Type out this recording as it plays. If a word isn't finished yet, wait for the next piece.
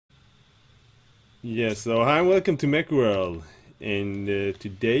Yeah, so hi, welcome to Macworld, and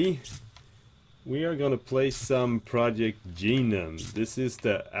today we are gonna play some Project Genom. This is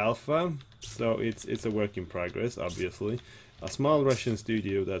the alpha, so it's a work in progress, obviously. A small Russian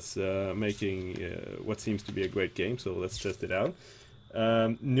studio that's making what seems to be a great game, so let's test it out.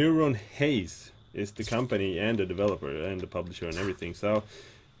 NeuronHaze is the company and the developer and the publisher and everything, so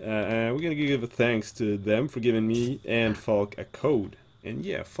we're gonna give a thanks to them for giving me and Falk a code. And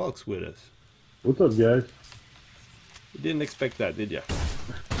yeah, Falk's with us. What's up, guys? You didn't expect that, did ya?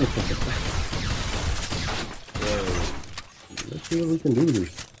 Let's see what we can do with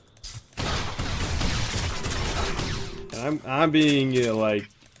this. I'm being like,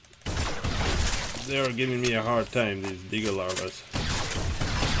 they're giving me a hard time, these digger larvas.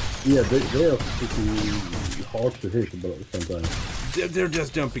 Yeah, they are pretty hard to hit about sometimes. They're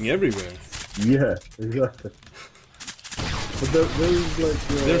just jumping everywhere. Yeah, exactly. But there's like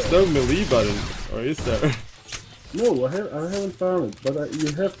There's no melee button, or is there? no, I haven't found it. But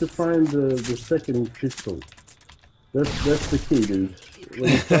you have to find the second pistol. That's the key, dude.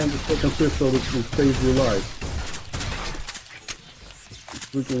 When you find the second pistol, it will save your life. It's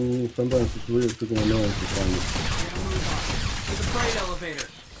freaking, sometimes it's really freaking annoying to find it. To the freight elevator.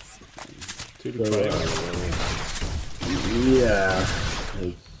 To the So, yeah.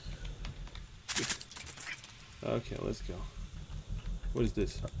 Okay, let's go. What is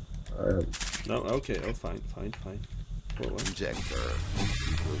this? No, okay, oh, fine. What? Injector.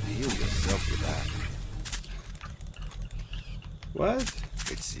 You will heal yourself with that. What?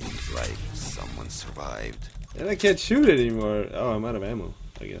 It seems like someone survived. And I can't shoot anymore. Oh, I'm out of ammo,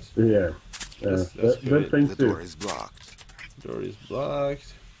 I guess. Yeah. That's That good. thing The too. door is blocked. Door is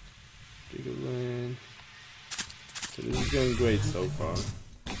blocked. Digger land. So this is going great so far.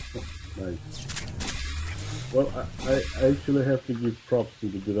 Nice. Well, I actually have to give props to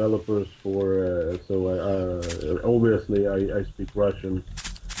the developers for, obviously I speak Russian,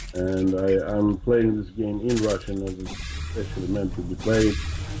 and I'm playing this game in Russian as it's actually meant to be played,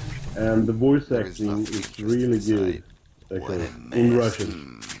 and the voice acting is really good, actually, in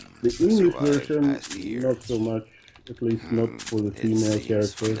Russian. The English version, not so much, at least not for the female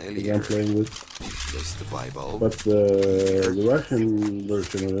character that I'm playing with. Just the Bible. But the Russian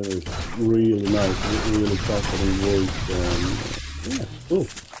version of it is really nice, really confident voice, and yeah, cool.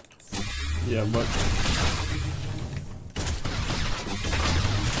 Yeah, but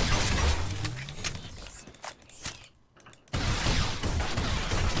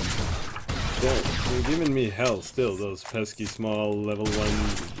they're giving me hell still, those pesky small level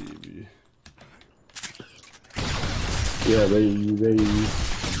 1. Yeah,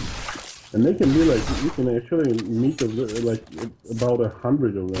 and they can be like, you can actually meet like about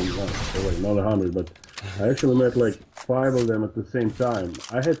 100 of them. Oh wait, not 100, but I actually met like 5 of them at the same time.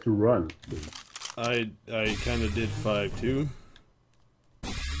 I had to run. I kind of did 5 too.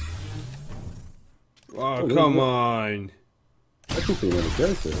 Oh, come on! I can see another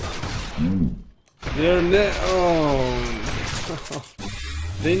character. They're oh,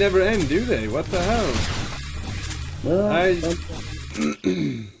 they never end, do they? What the hell? No, I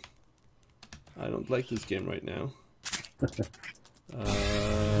don't like this game right now. Come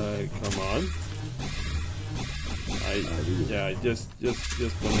on. I just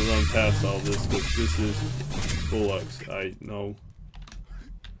wanna run past all this because this is bullocks. I know.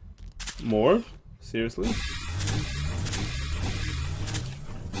 More? Seriously?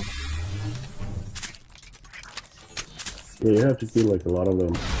 Yeah, you have to kill like a lot of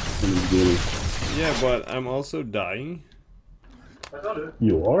them in the beginning. Yeah, but I'm also dying.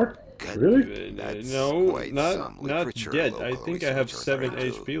 You are? Really? No, not yet. I think I have 7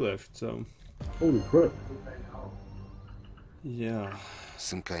 HP left, so... Holy crap. Yeah.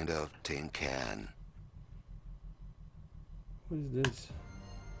 Some kind of tin can. What is this?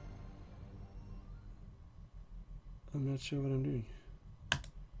 I'm not sure what I'm doing.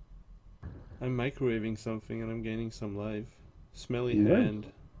 I'm microwaving something and I'm gaining some life. Smelly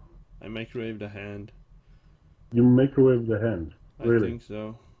hand. I microwaved a hand. You microwave the hand? Really? I think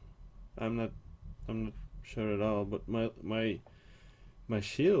so. I'm not sure at all, but my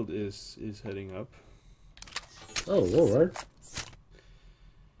shield is heading up. Oh, alright.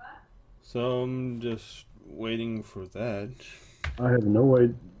 So I'm just waiting for that. I have no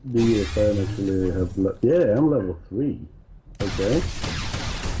idea if I actually have... yeah, I'm level 3. Okay.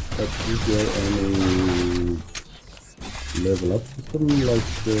 But is there any level up system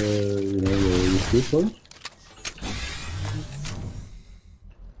like, your skill points?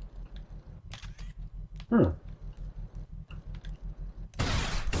 Huh.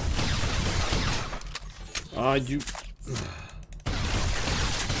 You...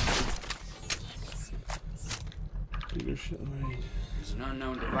 Leadership, right. There's an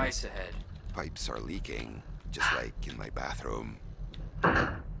unknown device ahead. Pipes are leaking, just like in my bathroom. I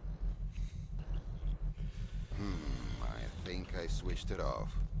think I switched it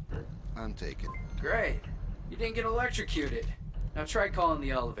off. I'm taken. Great. You didn't get electrocuted. Now try calling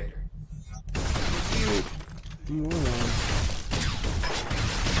the elevator.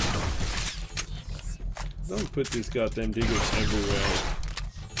 Don't put these goddamn diggers everywhere.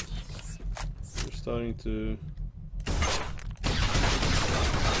 They're starting to...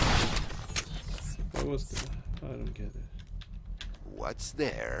 What was the... I don't get it. What's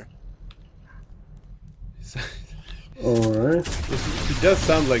there? Alright. He does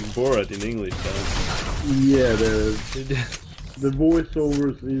sound like Borat in English, though. Yeah, the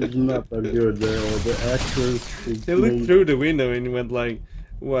voiceovers is not that good. The actors... He looked through the window and he went like,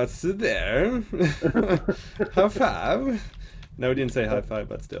 "What's there?" High five. No, he didn't say high five,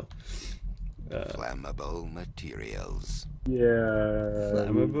 but still. Flammable materials. Yeah.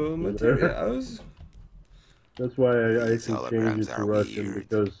 Flammable materials. That's why I These can change it holograms to are Russian, weird.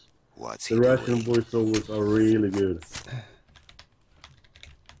 because What's the he Russian doing? voiceovers are really good.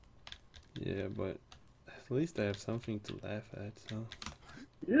 Yeah, but at least I have something to laugh at, so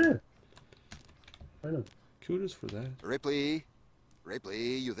Yeah. I know. kudos for that. Ripley?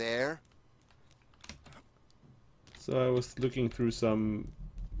 Ripley, you there? So I was looking through some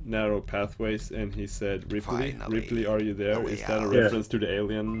narrow pathways and he said, Ripley, Finally, Ripley, are you there? a way Is that a out. reference to the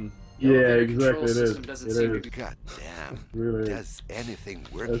alien? The Yeah, elevator exactly. control It is. system doesn't seem to It be- is. God damn. Really. Does anything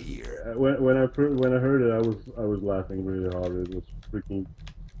work That's- here? When I heard it, I was laughing really hard. It was freaking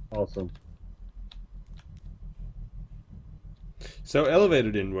awesome. So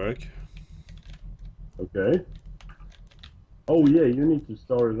elevator didn't work. Okay. Oh yeah, you need to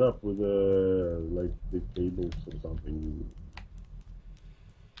start it up with like the cables or something.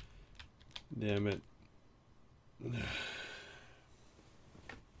 Damn it.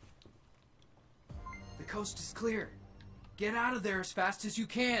 The coast is clear. Get out of there as fast as you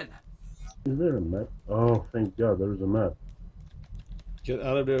can. Is there a map? Oh, thank God, there's a map. Get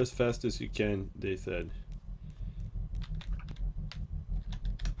out of there as fast as you can, they said.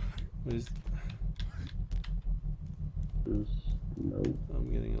 What is... No.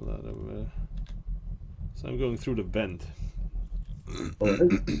 I'm getting a lot of... So I'm going through the vent.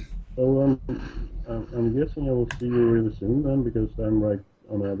 Alright. So I'm guessing I will see you really soon then, because I'm right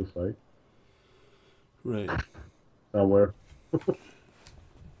on the other side. Right. Somewhere.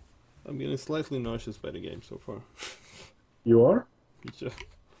 I'm getting slightly nauseous by the game so far. You are? Yeah.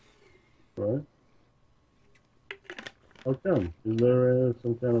 Right. How come? Is there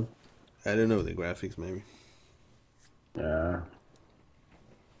some kind of... I don't know, the graphics maybe.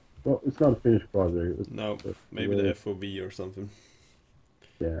 Well, it's not a finished project. No, maybe the FOV or something.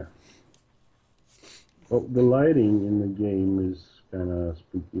 Yeah. Well, the lighting in the game is kind of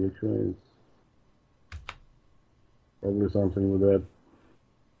spooky actually. It's probably something with that.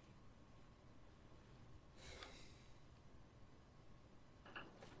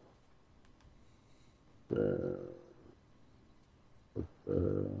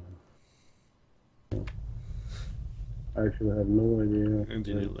 I actually have no idea.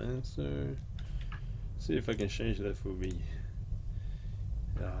 Engineer Lancer. See if I can change that FOV.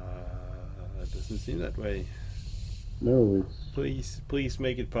 It doesn't seem that way. No, it's... Please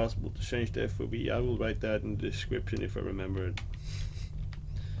make it possible to change the FOV. I will write that in the description if I remember it.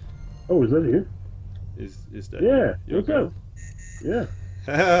 Oh, is that you? Is that Yeah, your what's girl? up? Yeah.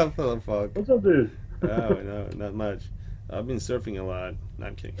 Hello, Falk. What's up, dude? Oh, no, not much. I've been surfing a lot. No,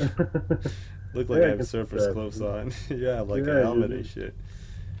 I'm kidding. Look like Yeah, I I have can see surfer's that. clothes on. Yeah, like Yeah, a you helmet do. and shit.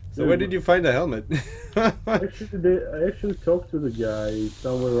 So Yeah, where but- did you find the helmet? I actually talked to the guy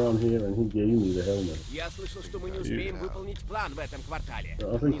somewhere around here, and he gave me the helmet. Я слышал, что мы не успеем выполнить план в этом квартале.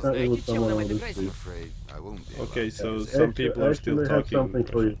 I think Не that знаете, was чем someone нам on это this грозит? I'm street. afraid I won't be Okay, allowed. so some people are still I have talking something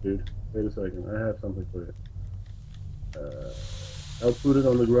for you, Russian. dude. Wait a second, I have something for you. I'll put it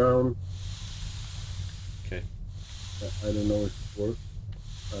on the ground. Okay. I don't know if it works.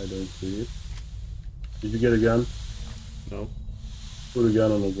 I don't see it. Did you get a gun? No. Put a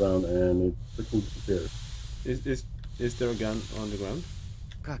gun on the ground and it freaking disappears. Is there a gun on the ground?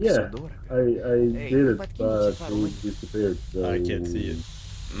 Как Yeah, всё дорого. I did it, подкиньте but пару it монет. disappeared. So I can't see it.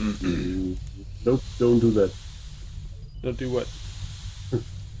 Don't do that. Don't do what?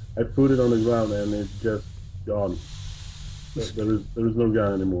 I put it on the ground and it's just gone. There is no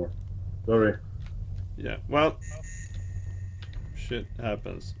gun anymore. Sorry. Yeah. Well, shit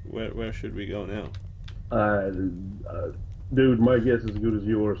happens. Where should we go now? Dude, my guess is as good as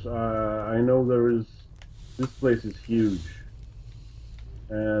yours. I know there is. This place is huge,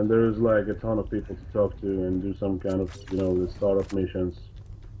 and there's like a ton of people to talk to and do some kind of, you know, the startup missions.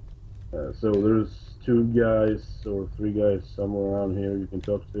 So there's 2 guys or 3 guys somewhere around here you can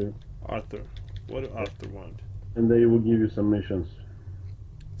talk to. Arthur. What do Arthur want? And they will give you some missions.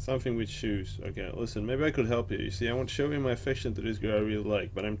 Something with shoes. Okay, listen, maybe I could help you. You see, I want to show you my affection to this girl I really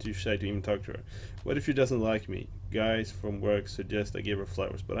like, but I'm too shy to even talk to her. What if she doesn't like me? Guys from work suggest I give her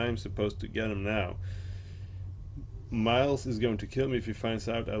flowers, but I'm supposed to get them now. Miles is going to kill me if he finds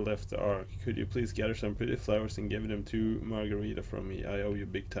out I left the Ark. Could you please gather some pretty flowers and give them to Margarita from me? I owe you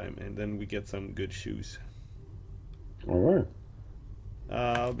big time, and then we get some good shoes. Alright.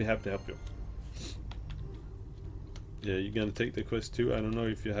 I'll be happy to help you. Yeah, you gonna take the quest too? I don't know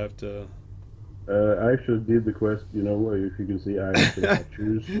if you have to... I actually did the quest, you know, if you can see I actually have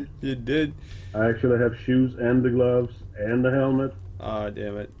shoes. You did? I actually have shoes and the gloves and the helmet. Ah,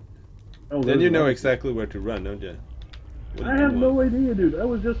 damn it. Oh, Then you know exactly where to run, don't you? I have no idea, dude. I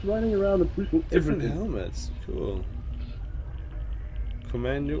was just running around and pushing Different everything. helmets, cool.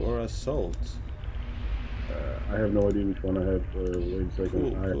 Commando or Assault? I have no idea which one I have. Wait a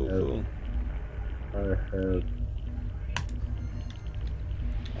second. Cool.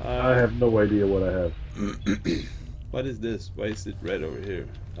 I have no idea what I have. What is this? Why is it red over here?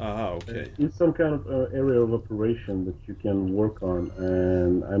 Aha, okay. It's some kind of area of operation that you can work on,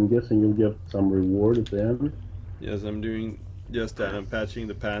 and I'm guessing you'll get some reward at the end. Yes, I'm doing just that. I'm patching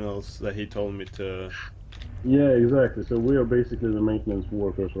the panels that he told me to. Yeah, exactly. So we are basically the maintenance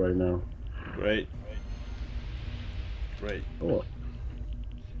workers right now. Great. Oh.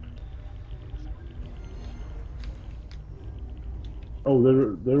 Oh,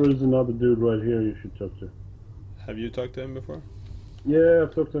 there is another dude right here you should talk to. Have you talked to him before? Yeah,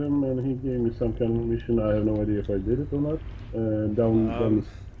 I've talked to him and he gave me some kind of mission. I have no idea if I did it or not. Down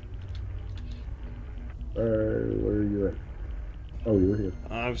where are you at? Oh, you're here.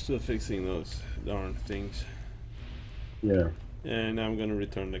 I'm still fixing those darn things. Yeah. And I'm gonna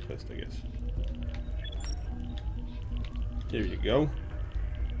return the quest, I guess. Here you go.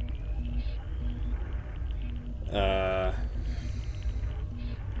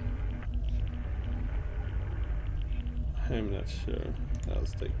 I'm not sure. I'll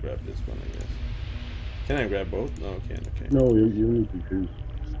grab this one, I guess. Can I grab both? No, I can't. Okay. No, you need to choose.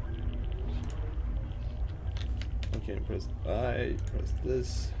 Okay, press I, press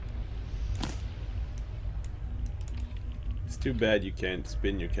this. It's too bad you can't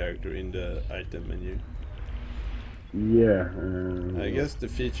spin your character in the item menu. Yeah. I guess the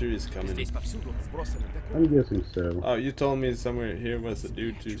feature is coming. I'm guessing so. Oh, you told me somewhere here was a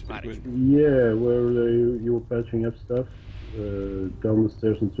dude to speak with? Yeah, where you were patching up stuff. Down the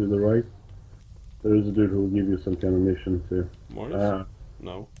stairs and to the right. There is a dude who will give you some kind of mission too. Morris?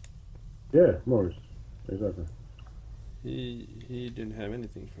 No. Yeah, Morris. Exactly. He didn't have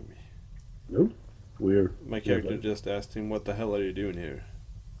anything for me. Nope. Weird. My character just asked him, "What the hell are you doing here?"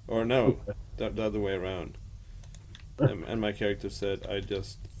 Or no, the other way around. And my character said, "I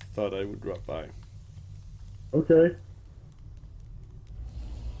just thought I would drop by." Okay.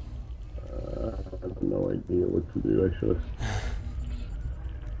 I have no idea what to do actually.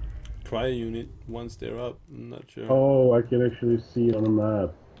 Try a unit once they're up. I'm not sure. Oh, I can actually see it on a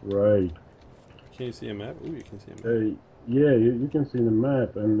map. Right. Can you see a map? Oh, you can see a map. Yeah, you can see the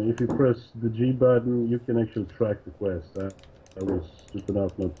map, and if you press the G button, you can actually track the quest. I was stupid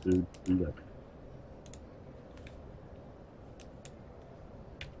enough not to do that.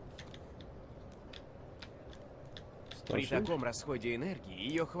 При таком расходе энергии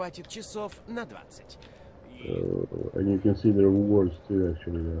ее хватит часов на 20. And you can see the rewards too,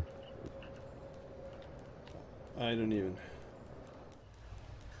 actually. There. I don't even.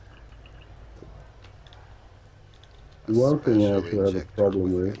 The one thing I actually have a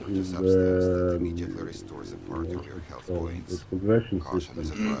problem with is the progression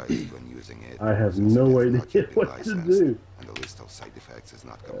system. I have no idea what to do. And the list of side effects is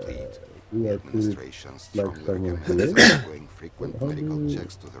not complete. We The are administration like strongly someone recommends today. doing frequent medical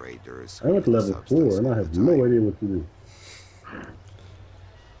checks to the raiders. I'm at level 4 and I have no idea what to do.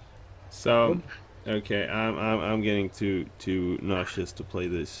 So, okay, I'm getting too nauseous to play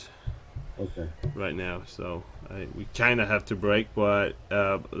this. Okay. Right now, so we kind of have to break, but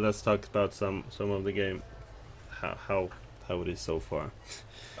let's talk about some of the game, how it is so far.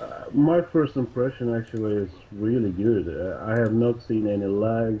 My first impression actually is really good. I have not seen any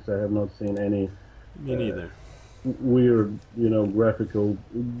lags. I have not seen any Me neither. weird, graphical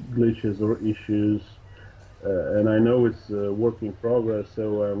glitches or issues. And I know it's work in progress,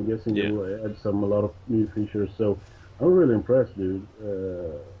 so I'm guessing Yeah. they will add a lot of new features. So I'm really impressed, dude.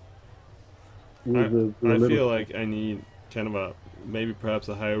 I feel like I need kind of a maybe perhaps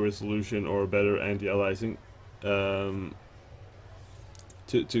a higher resolution or better anti-aliasing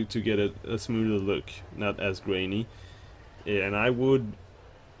to get a smoother look, not as grainy. And I would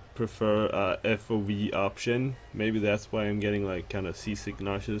prefer a FOV option. Maybe that's why I'm getting like kind of seasick,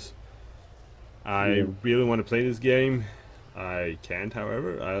 nauseous. I really want to play this game. I can't,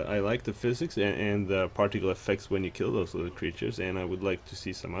 however. I like the physics and the particle effects when you kill those little creatures, and I would like to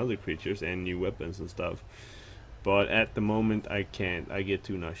see some other creatures and new weapons and stuff. But at the moment, I can't. I get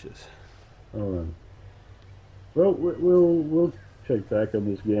too nauseous. Alright. Well, we'll check back on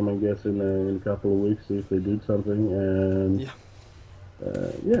this game, I guess, in a couple of weeks, see if they did something, and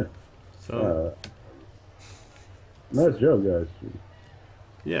yeah. So nice job, guys.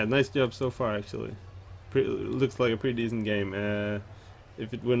 yeah, nice job so far, actually. Looks like a pretty decent game.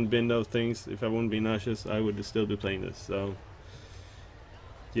 If it wouldn't been those things, if I wouldn't be nauseous, I would still be playing this. So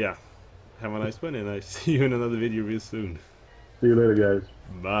yeah, have a nice one, and I see you in another video real soon. See you later, guys.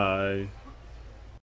 Bye.